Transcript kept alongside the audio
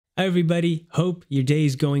Hi everybody, hope your day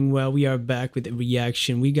is going well. We are back with a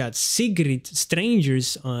reaction. We got Sigrid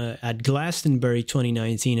Strangers at Glastonbury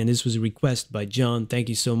 2019, and this was a request by John. Thank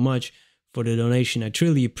you so much for the donation. I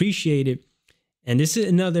truly appreciate it. And this is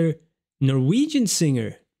another Norwegian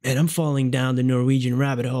singer. Man, I'm falling down the Norwegian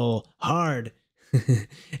rabbit hole hard. And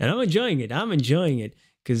I'm enjoying it.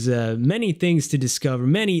 Because many things to discover,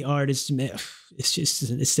 many artists.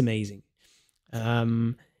 It's amazing.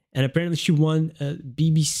 And apparently she won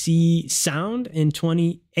BBC Sound in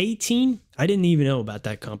 2018. I didn't even know about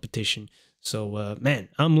that competition. So, man,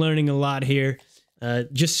 I'm learning a lot here.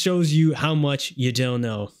 Just shows you how much you don't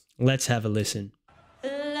know. Let's have a listen.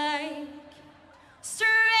 Like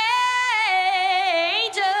strangers.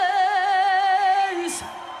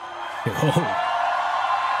 Oh.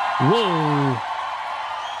 Whoa.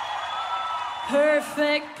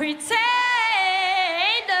 Perfect pretenders.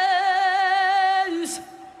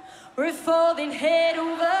 We're falling head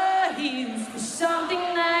over heels for something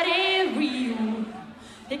that ain't real.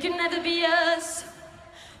 It can never be us.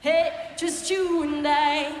 Hey, just you and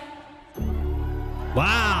I.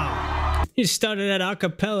 Wow. He started at a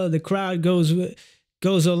cappella. The crowd goes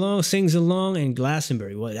along, sings along, and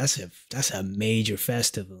Glastonbury. What? That's a major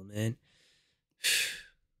festival, man.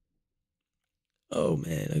 Oh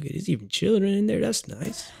man, look at there's even children in there. That's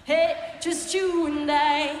nice. Hey, just you and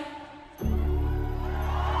I.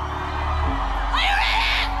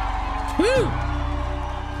 Woo!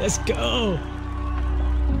 Let's go.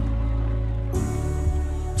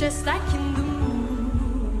 Just like in the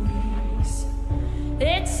movies,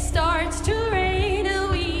 it starts to rain a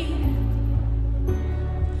week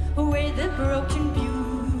with the broken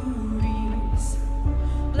beauties,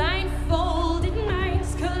 blindfolded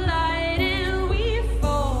minds collide and we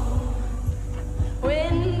fall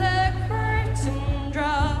when the curtain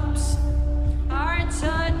drops. Our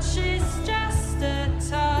touch is just a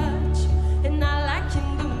touch, and not like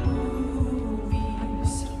in the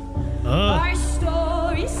movies. Our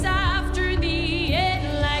stories after the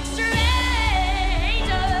end, like strangers.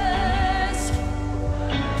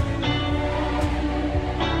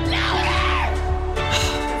 Louder!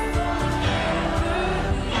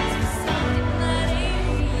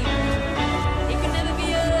 It can never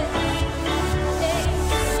be us.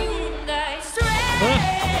 You and I,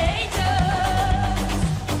 strangers.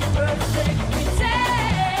 Perfect pretenders.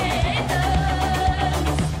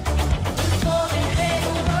 Falling head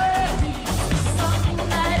over heels for something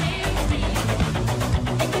that ain't real.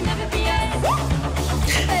 It can never be us.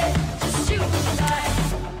 Just you and I.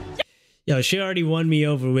 Yo, she already won me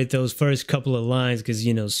over with those first couple of lines because,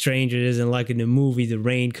 you know, Stranger isn't like in the movie, the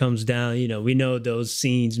rain comes down. You know, we know those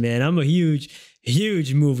scenes, man. I'm a huge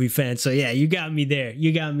movie fan. So, yeah, you got me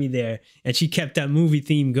there. And she kept that movie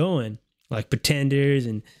theme going, like Pretenders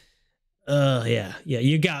and, yeah,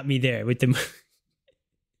 you got me there with them.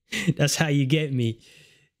 That's how you get me.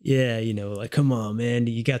 Yeah, you know, like, come on, man.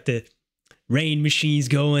 You got the rain machines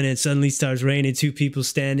going and suddenly starts raining, two people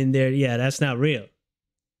standing there. Yeah, that's not real.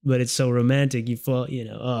 But it's so romantic. You fall, you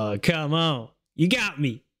know, oh, come on. You got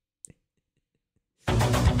me. It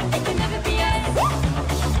can never be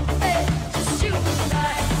us. Just you and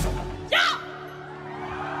I. Yeah!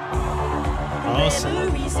 Awesome.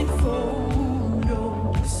 Memories and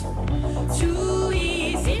photos, too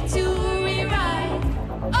easy to rewrite.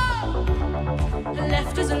 Oh,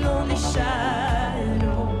 left as lonely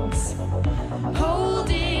shadows,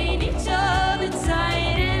 holding each other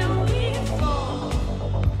tight, and we fall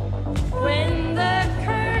when the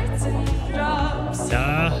curtain drops.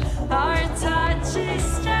 Our touch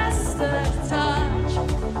is just a touch,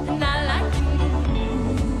 and I like in the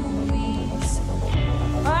movies.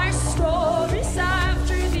 Our stories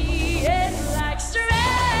after the end, like strangers.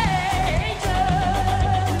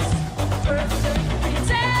 Perfect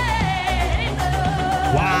pretenders.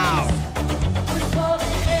 Wow. We're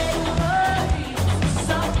falling head over heels for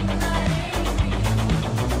something that ain't real.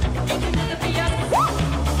 It can never be us.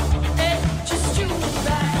 It's just you and I.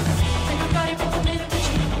 Everybody falling in the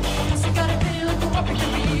machine. So you gotta feel like we're up in the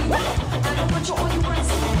real. I don't want you all you want to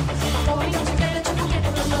see. Going up together to forget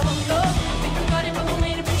the love. Everybody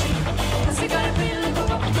falling in the machine. So you gotta feel like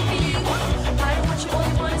we're up in the real. I don't want you all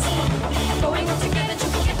you want to see. Going up together to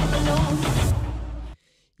forget the love.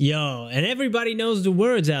 Yo, and everybody knows the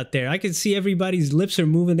words out there. I can see everybody's lips are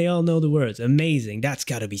moving. They all know the words. Amazing. That's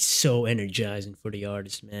got to be so energizing for the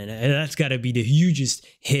artist, man. And that's got to be the hugest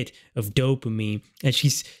hit of dopamine. And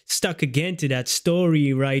she's stuck again to that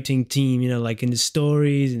story writing team, you know, like in the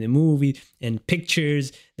stories, in the movie, and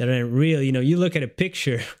pictures that aren't real. You know, you look at a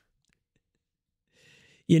picture,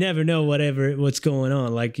 you never know what's going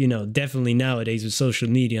on. Like, you know, definitely nowadays with social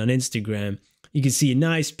media on Instagram, You can see a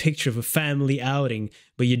nice picture of a family outing,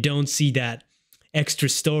 but you don't see that extra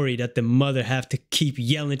story that the mother have to keep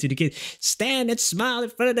yelling to the kid, stand and smile in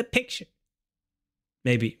front of the picture.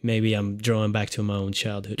 Maybe I'm drawing back to my own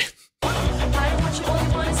childhood. I don't want you, all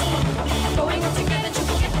you want is me. Going up together to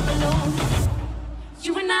forget them alone.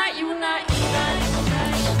 You and I, you and I, you and I.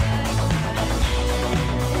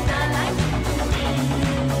 And I like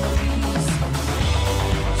memories.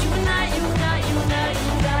 You and I, you and I, you and I,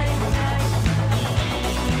 you and I.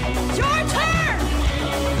 Your turn!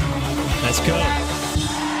 Let's go.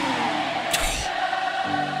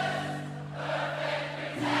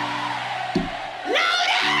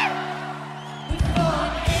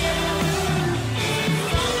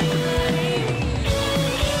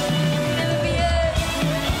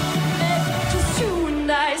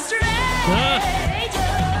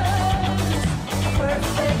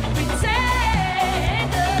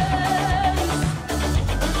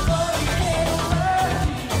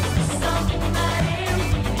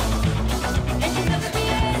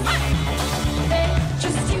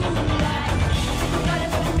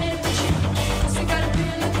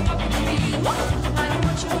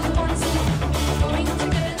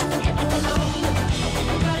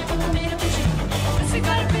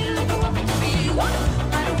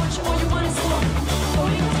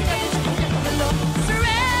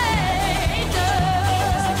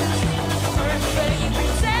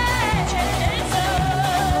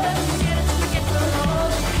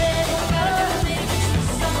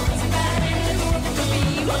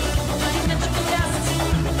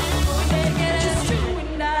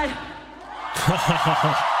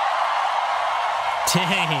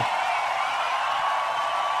 Dang.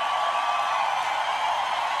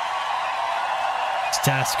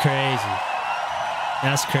 That's crazy.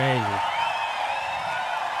 That's crazy.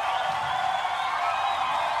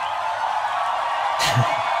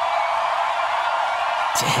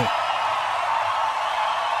 Dang.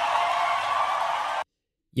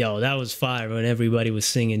 Yo, that was fire when everybody was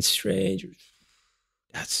singing Strangers.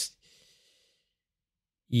 That's...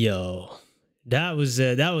 Yo. That was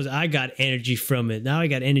I got energy from it. Now I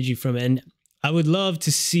got energy from it, and I would love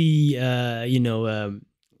to see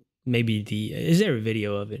maybe is there a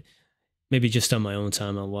video of it? Maybe just on my own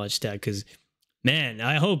time I'll watch that, because man,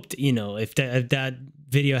 I hope if that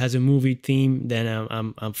video has a movie theme, then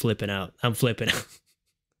I'm flipping out. I'm flipping out.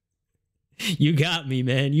 You got me,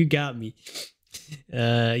 man. You got me.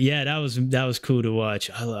 Yeah, that was cool to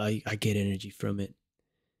watch. I get energy from it.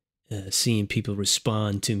 Seeing people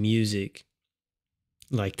respond to music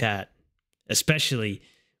like that, especially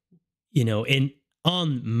en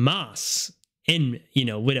masse,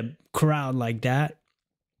 with a crowd like that.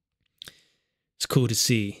 It's cool to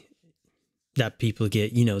see that people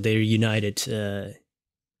get they're united through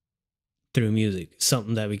music.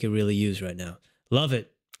 Something that we could really use right now. Love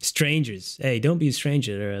it. Strangers, hey, don't be a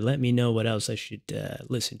stranger. Let me know what else I should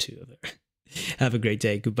listen to. Have a great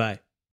day. Goodbye.